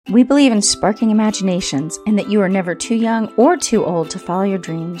We believe in sparking imaginations and that you are never too young or too old to follow your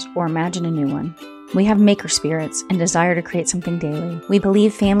dreams or imagine a new one. We have maker spirits and desire to create something daily. We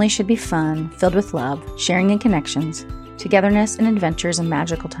believe family should be fun, filled with love, sharing and connections, togetherness and adventures and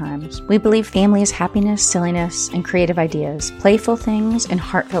magical times. We believe family is happiness, silliness, and creative ideas, playful things and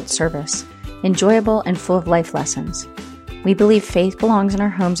heartfelt service, enjoyable and full of life lessons. We believe faith belongs in our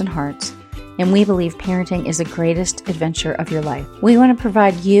homes and hearts, and we believe parenting is the greatest adventure of your life. We want to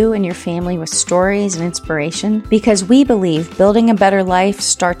provide you and your family with stories and inspiration because we believe building a better life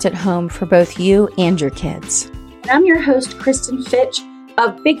starts at home for both you and your kids. I'm your host, Kristin Fitch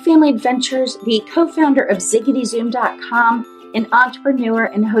of Big Family Adventures, the co-founder of ZiggityZoom.com, an entrepreneur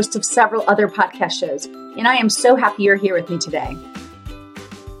and host of several other podcast shows. And I am so happy you're here with me today.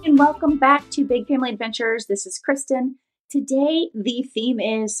 And welcome back to Big Family Adventures. This is Kristin. Today, the theme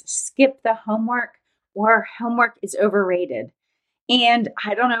is skip the homework or homework is overrated. And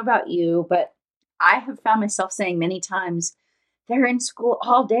I don't know about you, but I have found myself saying many times, they're in school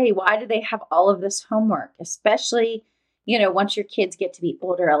all day. Why do they have all of this homework? Especially, once your kids get to be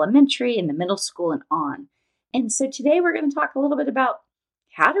older, elementary and the middle school and on. And so today we're going to talk a little bit about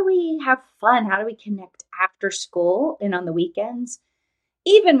how do we have fun? How do we connect after school and on the weekends,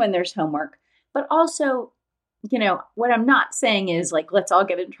 even when there's homework, but also what I'm not saying is let's all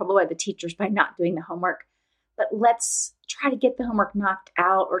get in trouble by the teachers by not doing the homework, but let's try to get the homework knocked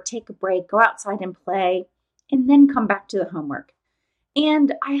out or take a break, go outside and play, and then come back to the homework.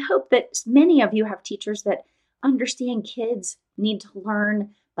 And I hope that many of you have teachers that understand kids need to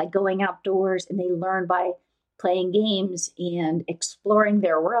learn by going outdoors, and they learn by playing games and exploring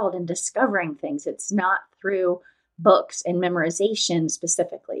their world and discovering things. It's not through books and memorization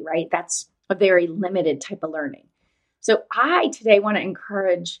specifically, right? That's a very limited type of learning. So I today want to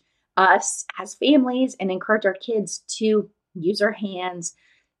encourage us as families and encourage our kids to use our hands,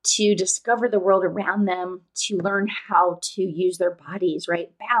 to discover the world around them, to learn how to use their bodies, right?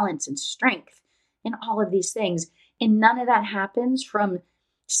 Balance and strength and all of these things. And none of that happens from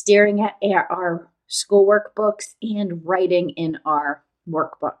staring at our schoolwork books and writing in our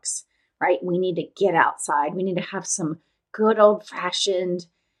workbooks, right? We need to get outside. We need to have some good old-fashioned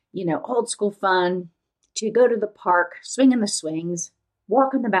old school fun, to go to the park, swing in the swings,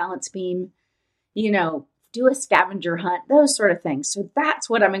 walk on the balance beam, do a scavenger hunt, those sort of things. So that's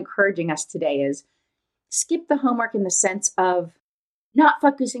what I'm encouraging us today is skip the homework in the sense of not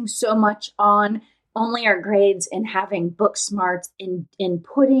focusing so much on only our grades and having book smarts and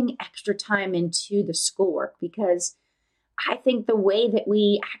putting extra time into the schoolwork, because I think the way that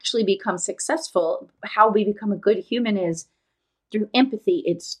we actually become successful, how we become a good human is through empathy.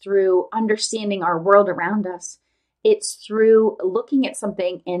 It's through understanding our world around us. It's through looking at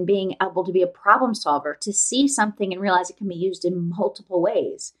something and being able to be a problem solver, to see something and realize it can be used in multiple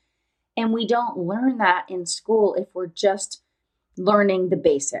ways. And we don't learn that in school if we're just learning the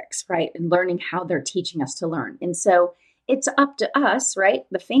basics, right? And learning how they're teaching us to learn. And so it's up to us, right?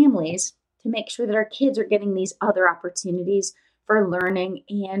 The families, to make sure that our kids are getting these other opportunities for learning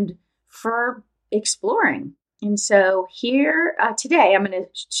and for exploring. And so here today, I'm going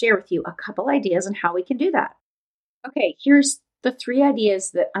to share with you a couple ideas on how we can do that. Okay, here's the 3 ideas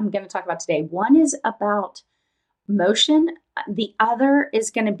that I'm going to talk about today. One is about motion. The other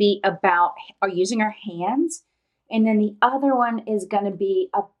is going to be about using our hands. And then the other one is going to be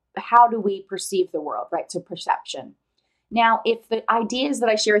how do we perceive the world, right? So perception. Now, if the ideas that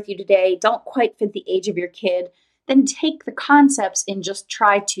I share with you today don't quite fit the age of your kid, then take the concepts and just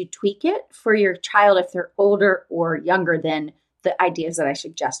try to tweak it for your child if they're older or younger than the ideas that I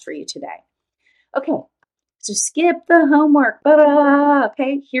suggest for you today. Okay, so skip the homework.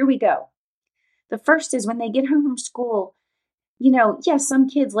 Okay, here we go. The first is when they get home from school, yes, some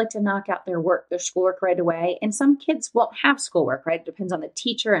kids like to knock out their schoolwork right away, and some kids won't have schoolwork, right? It depends on the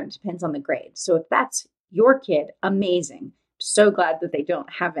teacher and it depends on the grade. So if that's your kid, amazing. So glad that they don't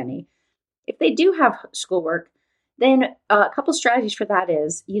have any. If they do have schoolwork, then a couple strategies for that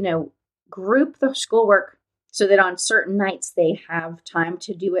is, group the schoolwork so that on certain nights they have time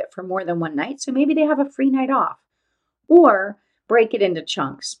to do it for more than one night. So maybe they have a free night off, or break it into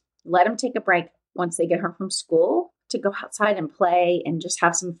chunks. Let them take a break once they get home from school to go outside and play and just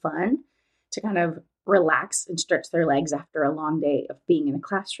have some fun, to kind of relax and stretch their legs after a long day of being in a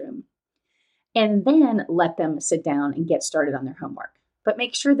classroom. And then let them sit down and get started on their homework. But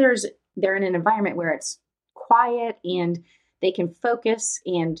make sure they're in an environment where it's quiet and they can focus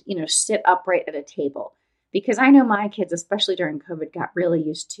and, sit upright at a table. Because I know my kids, especially during COVID, got really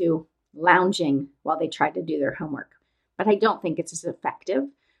used to lounging while they tried to do their homework. But I don't think it's as effective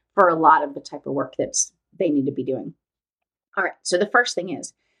for a lot of the type of work that they need to be doing. All right. So the first thing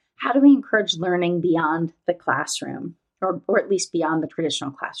is How do we encourage learning beyond the classroom, or at least beyond the traditional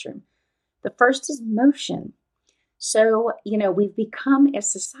classroom? The first is motion. So, we've become a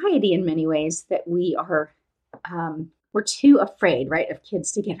society in many ways that we're too afraid, right, of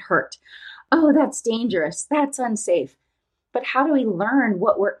kids to get hurt. Oh, that's dangerous. That's unsafe. But how do we learn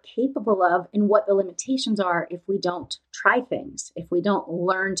what we're capable of and what the limitations are if we don't try things, if we don't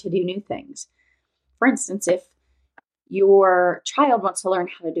learn to do new things? For instance, if your child wants to learn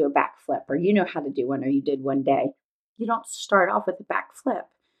how to do a backflip, or you know how to do one, or you did one day, you don't start off with a backflip.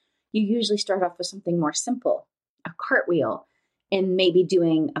 You usually start off with something more simple, a cartwheel, and maybe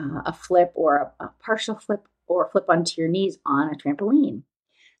doing a flip or a partial flip or flip onto your knees on a trampoline.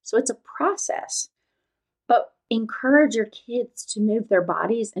 So it's a process, but encourage your kids to move their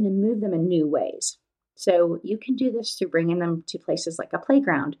bodies and to move them in new ways. So you can do this through bringing them to places like a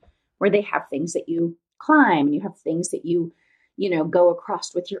playground where they have things that you climb, and you have things that you go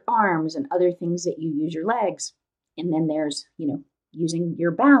across with your arms, and other things that you use your legs. And then there's, using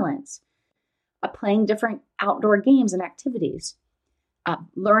your balance, playing different outdoor games and activities,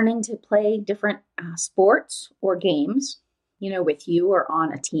 learning to play different sports or games, with you or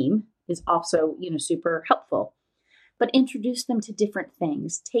on a team is also, super helpful. But introduce them to different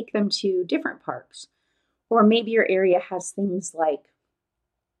things. Take them to different parks. Or maybe your area has things like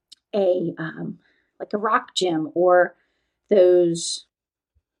a rock gym, or those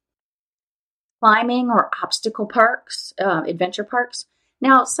climbing or obstacle parks, adventure parks.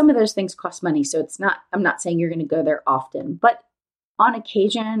 Now, some of those things cost money, so I'm not saying you're going to go there often, but on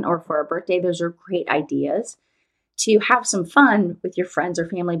occasion or for a birthday, those are great ideas to have some fun with your friends or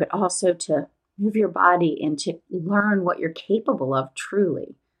family, but also to move your body and to learn what you're capable of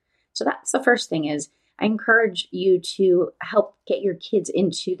truly. So that's the first thing. Is I encourage you to help get your kids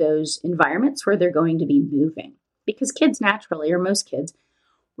into those environments where they're going to be moving, because kids naturally, or most kids,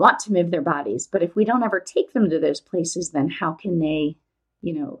 want to move their bodies. But if we don't ever take them to those places, then how can they,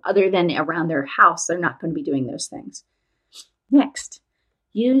 other than around their house, they're not going to be doing those things. Next,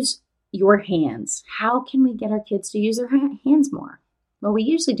 use your hands. How can we get our kids to use their hands more? Well, we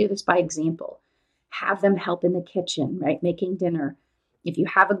usually do this by example. Have them help in the kitchen, right? Making dinner. If you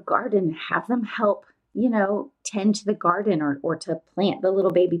have a garden, have them help, tend to the garden, or to plant the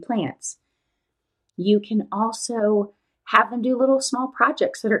little baby plants. You can also have them do little small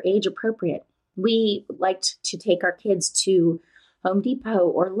projects that are age appropriate. We liked to take our kids to Home Depot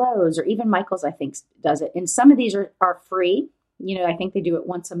or Lowe's, or even Michael's, I think, does it. And some of these are free. I think they do it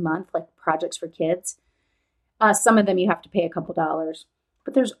once a month, like projects for kids. Some of them you have to pay a couple dollars.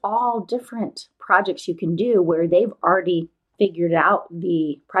 But there's all different projects you can do where they've already figured out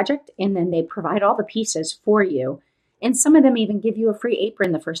the project, and then they provide all the pieces for you. And some of them even give you a free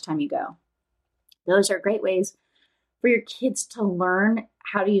apron the first time you go. Those are great ways for your kids to learn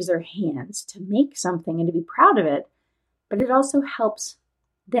how to use their hands to make something and to be proud of it. But it also helps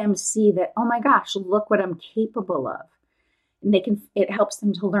them see that, oh my gosh, look what I'm capable of. And it helps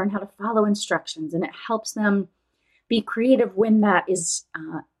them to learn how to follow instructions, and it helps them be creative when that is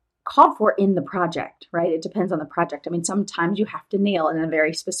called for in the project, right? It depends on the project. I mean, sometimes you have to nail in a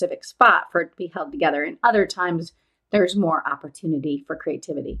very specific spot for it to be held together, and other times there's more opportunity for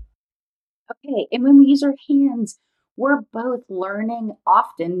creativity. Okay, and when we use our hands, we're both learning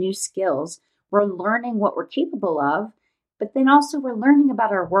often new skills. We're learning what we're capable of, but then also we're learning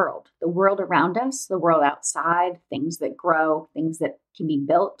about our world, the world around us, the world outside, things that grow, things that can be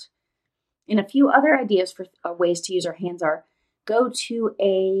built. And a few other ideas for ways to use our hands are: go to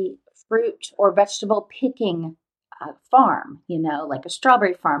a fruit or vegetable picking farm, like a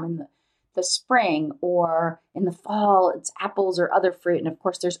strawberry farm in the spring, or in the fall, it's apples or other fruit. And of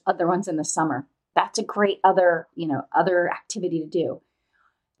course, there's other ones in the summer. That's a great other activity to do.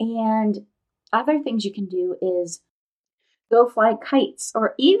 And other things you can do is go fly kites,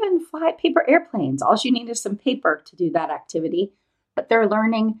 or even fly paper airplanes. All you need is some paper to do that activity. But they're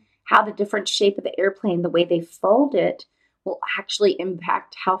learning how the different shape of the airplane, the way they fold it, will actually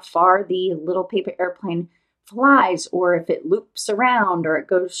impact how far the little paper airplane flies, or if it loops around or it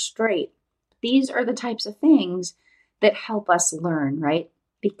goes straight. These are the types of things that help us learn, right?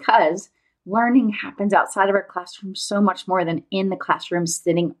 Because learning happens outside of our classroom so much more than in the classroom,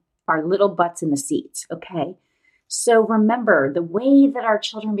 sitting our little butts in the seats, okay? So remember, the way that our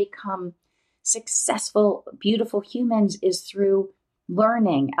children become successful, beautiful humans is through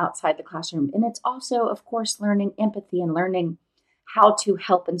learning outside the classroom. And it's also, of course, learning empathy and learning how to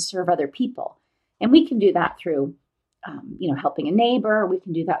help and serve other people. And we can do that through, helping a neighbor. We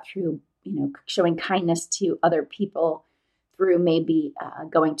can do that through, showing kindness to other people, through maybe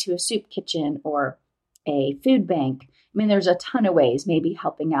going to a soup kitchen, or a food bank. I mean, there's a ton of ways, maybe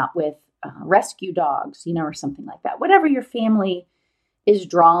helping out with rescue dogs, or something like that. Whatever your family is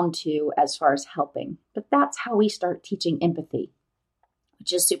drawn to as far as helping. But that's how we start teaching empathy,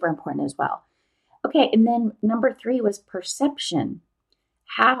 which is super important as well. Okay, and then number 3 was perception.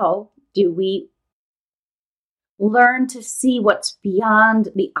 How do we learn to see what's beyond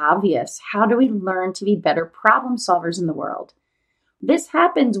the obvious? How do we learn to be better problem solvers in the world? This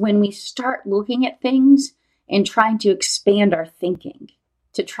happens when we start looking at things and trying to expand our thinking,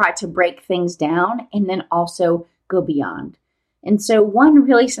 to try to break things down and then also go beyond. And so one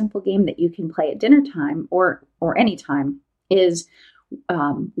really simple game that you can play at dinner time or any time is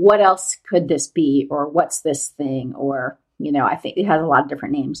what else could this be? Or what's this thing? Or, I think it has a lot of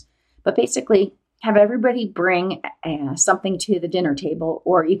different names. But basically, have everybody bring something to the dinner table,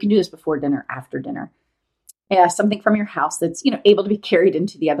 or you can do this before dinner, after dinner. Something from your house that's, able to be carried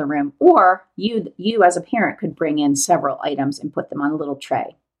into the other room. Or you as a parent could bring in several items and put them on a little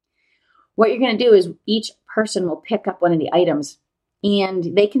tray. What you're going to do is each person will pick up one of the items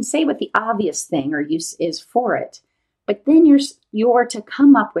and they can say what the obvious thing or use is for it. But then you're to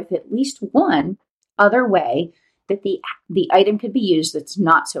come up with at least one other way that the item could be used that's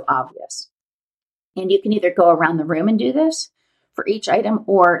not so obvious. And you can either go around the room and do this for each item,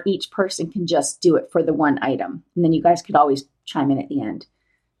 or each person can just do it for the one item. And then you guys could always chime in at the end.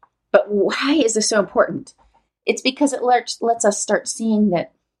 But why is this so important? It's because it lets us start seeing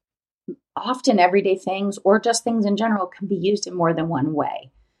that often everyday things or just things in general can be used in more than one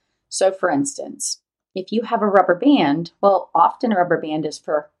way. So for instance, if you have a rubber band, well, often a rubber band is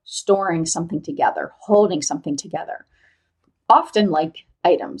for storing something together, holding something together. Often like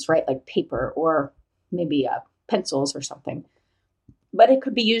items, right? Like paper or maybe pencils or something. But it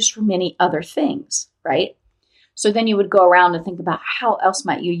could be used for many other things, right? So then you would go around and think about how else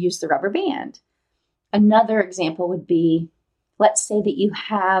might you use the rubber band. Another example would be, let's say that you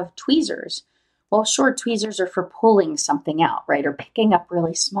have tweezers. Well, sure, tweezers are for pulling something out, right? Or picking up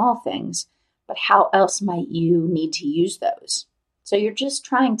really small things. But how else might you need to use those? So you're just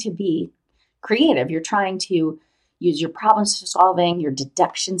trying to be creative. You're trying to use your problem solving, your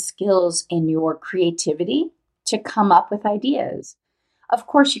deduction skills, and your creativity to come up with ideas. Of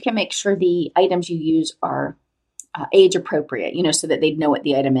course, you can make sure the items you use are age appropriate, so that they'd know what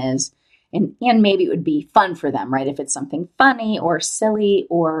the item is. And maybe it would be fun for them, right? If it's something funny or silly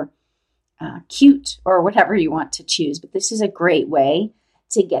or cute or whatever you want to choose. But this is a great way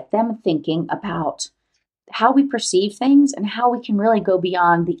to get them thinking about how we perceive things and how we can really go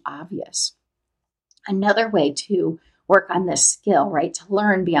beyond the obvious. Another way to work on this skill, right, to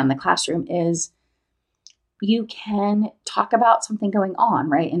learn beyond the classroom is you can talk about something going on,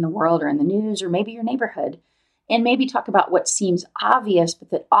 right, in the world or in the news or maybe your neighborhood, and maybe talk about what seems obvious,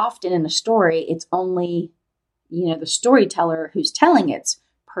 but that often in a story, it's only, the storyteller who's telling its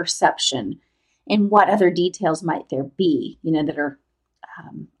perception and what other details might there be, that are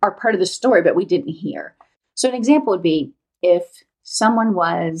part of the story, but we didn't hear. So an example would be if someone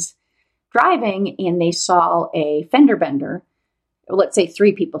was driving and they saw a fender bender, let's say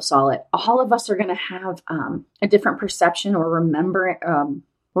 3 people saw it, all of us are going to have a different perception or remember,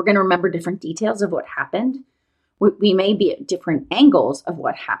 we're going to remember different details of what happened. We may be at different angles of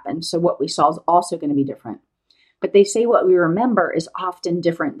what happened. So what we saw is also going to be different. But they say what we remember is often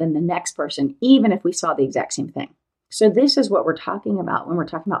different than the next person, even if we saw the exact same thing. So this is what we're talking about when we're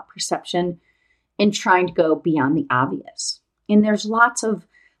talking about perception and trying to go beyond the obvious. And there's lots of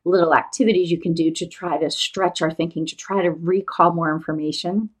little activities you can do to try to stretch our thinking, to try to recall more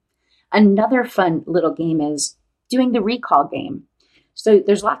information. Another fun little game is doing the recall game. So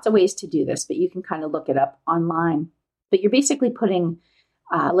there's lots of ways to do this, but you can kind of look it up online. But you're basically putting,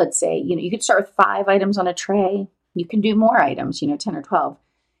 let's say, you could start with 5 items on a tray. You can do more items, 10 or 12.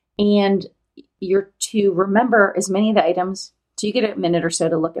 And you're to remember as many of the items. So you get a minute or so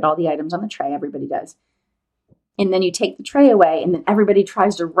to look at all the items on the tray. Everybody does. And then you take the tray away, and then everybody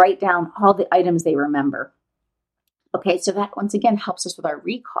tries to write down all the items they remember. Okay, so that once again helps us with our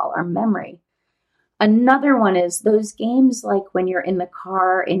recall, our memory. Another one is those games like when you're in the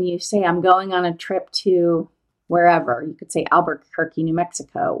car and you say, I'm going on a trip to wherever. You could say Albuquerque, New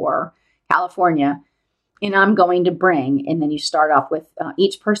Mexico, or California, and I'm going to bring, and then you start off with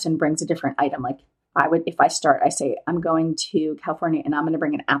each person brings a different item. Like if I say, I'm going to California and I'm going to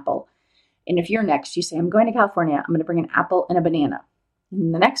bring an apple. And if you're next, you say, I'm going to California, I'm going to bring an apple and a banana.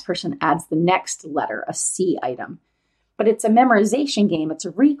 And the next person adds the next letter, a C item. But it's a memorization game. It's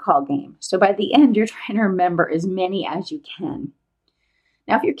a recall game. So by the end, you're trying to remember as many as you can.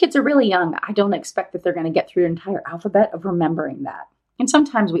 Now, if your kids are really young, I don't expect that they're going to get through an entire alphabet of remembering that. And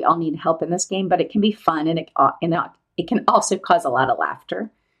sometimes we all need help in this game, but it can be fun and it can also cause a lot of laughter.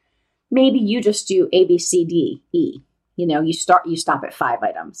 Maybe you just do A, B, C, D, E. You stop at 5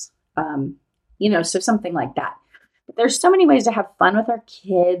 items. So something like that. But there's so many ways to have fun with our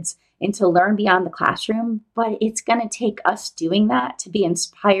kids and to learn beyond the classroom, but it's going to take us doing that to be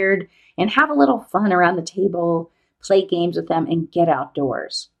inspired and have a little fun around the table, play games with them, and get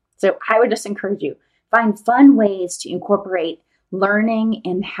outdoors. So I would just encourage you, find fun ways to incorporate learning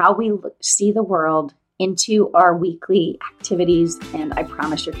and how we see the world into our weekly activities, and I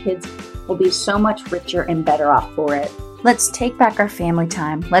promise your kids will be so much richer and better off for it. Let's take back our family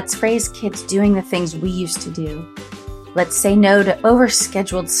time. Let's raise kids doing the things we used to do. Let's say no to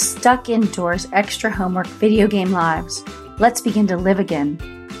overscheduled, stuck indoors, extra homework, video game lives. Let's begin to live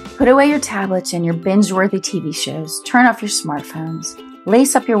again. Put away your tablets and your binge-worthy TV shows. Turn off your smartphones.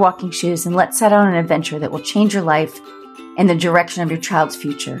 Lace up your walking shoes and let's set out on an adventure that will change your life and the direction of your child's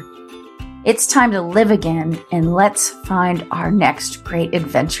future. It's time to live again, and let's find our next great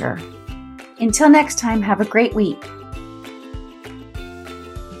adventure. Until next time, have a great week.